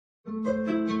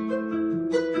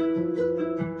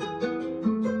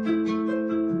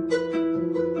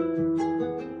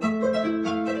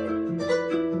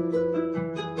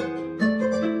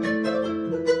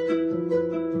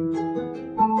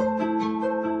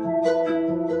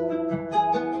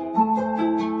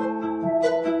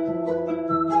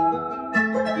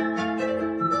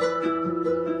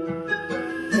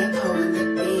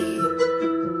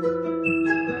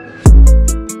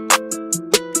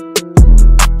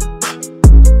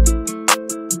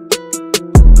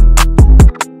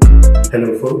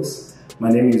Hello folks, my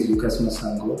name is Lucas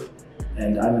Masango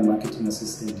and I'm a marketing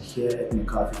assistant here at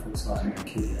McCarthy VW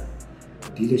Arcadia, a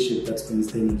dealership that's been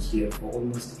standing here for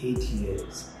almost 8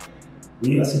 years.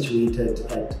 We are situated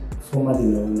at formerly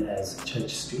known as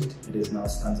Church Street. It is now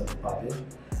stands at Babe,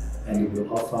 and we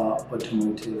will offer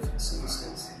automotive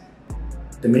services.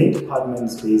 The main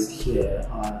departments based here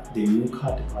are the new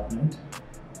car department,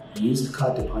 used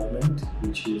car department,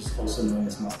 which is also known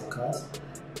as Mastercars.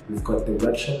 We've got the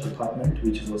workshop department,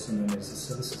 which is also known as the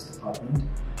services department,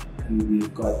 and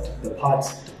we've got the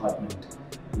parts department,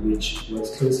 which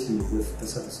works closely with the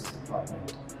services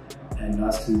department. And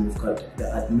lastly, we've got the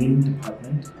admin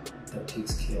department that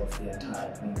takes care of the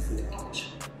entire admin for the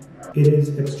dealership. It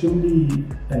is extremely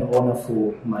an honor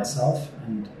for myself,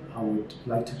 and I would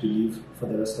like to believe for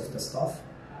the rest of the staff,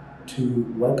 to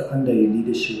work under a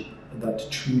leadership that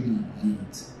truly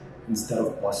leads instead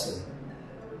of bossing,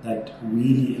 that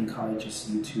really encourages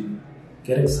you to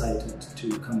get excited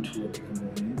to come to work in the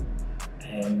morning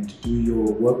and do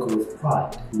your work with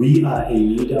pride. We are a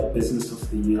NEDA Business of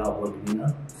the Year award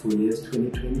winner for years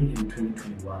 2020 and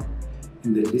 2021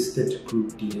 in the listed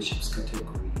group dealerships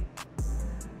category.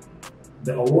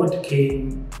 The award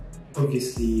came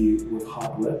obviously with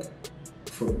hard work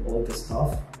from all the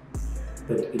staff,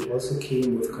 but it also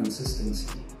came with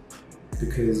consistency,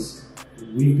 because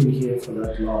we've been here for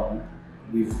that long.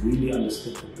 We've really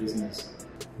understood the business.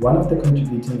 One of the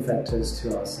contributing factors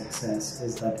to our success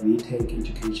is that we take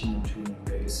education and training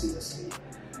very seriously,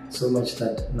 so much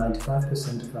that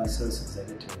 95% of our sales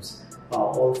executives are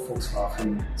all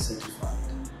Volkswagen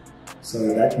certified. So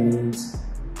that means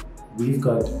we've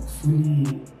got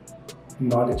fully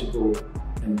knowledgeable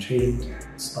and trained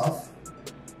staff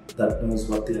that knows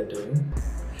what they are doing.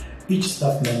 Each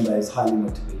staff member is highly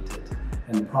motivated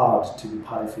and proud to be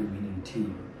part of a winning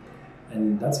team.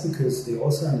 And that's because they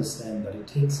also understand that it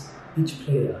takes each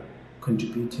player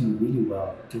contributing really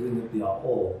well, giving it their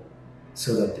all,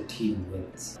 so that the team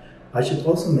wins. I should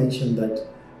also mention that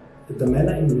the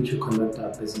manner in which we conduct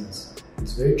our business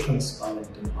is very transparent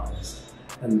and honest,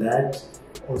 and that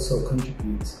also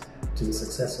contributes to the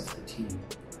success of the team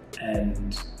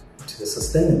and to the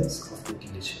sustenance of the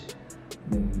dealership.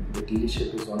 I mean, the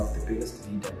dealership is one of the biggest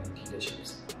VW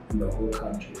dealerships in the whole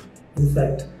country. In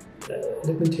fact,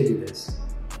 let me tell you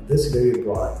this very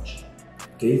branch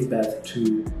gave birth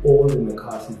to all the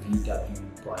McCarthy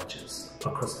VW branches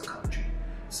across the country.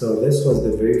 So this was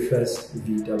the very first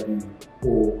VW,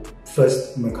 or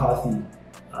first McCarthy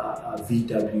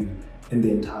VW in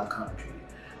the entire country.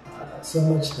 So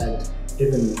much that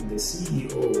even the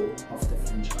CEO of the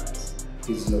franchise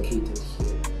is located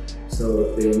here.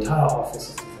 So the entire office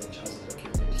of the franchise is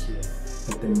located here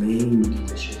at the main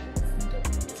dealership.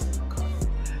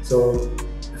 So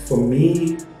for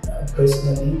me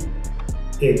personally,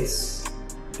 it's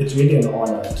really an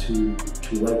honor to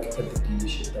work at the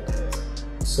dealership that has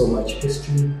so much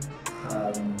history,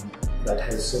 that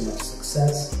has so much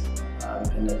success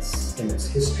in its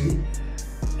history,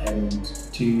 and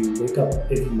to wake up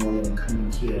every morning and come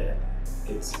in here,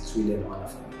 it's really an honor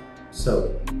for me.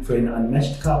 So for an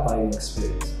unmatched car buying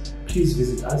experience, please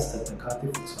visit us at McCarthy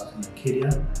VW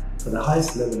Arcadia for the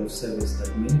highest level of service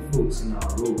that many folks in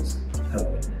our roads have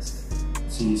witnessed.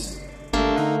 See you soon.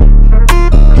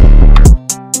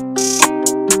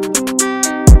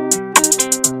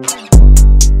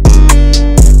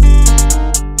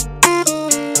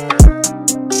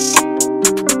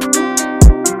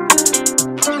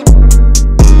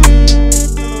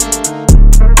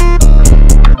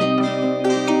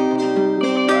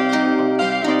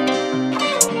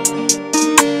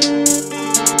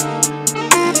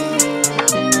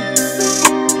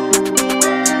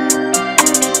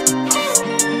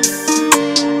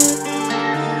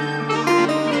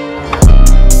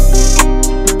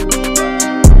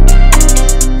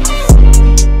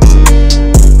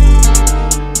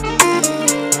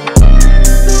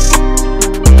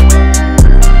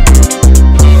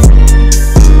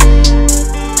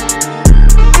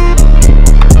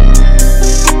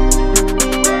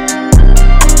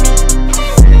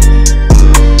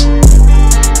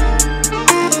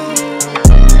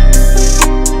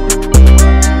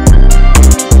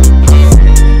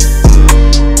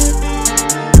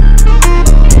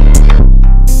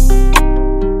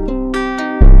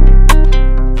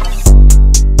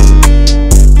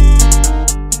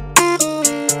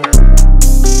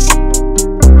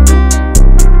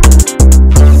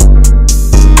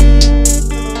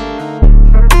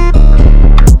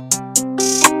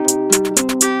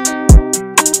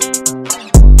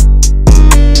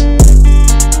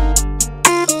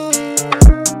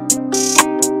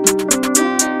 you.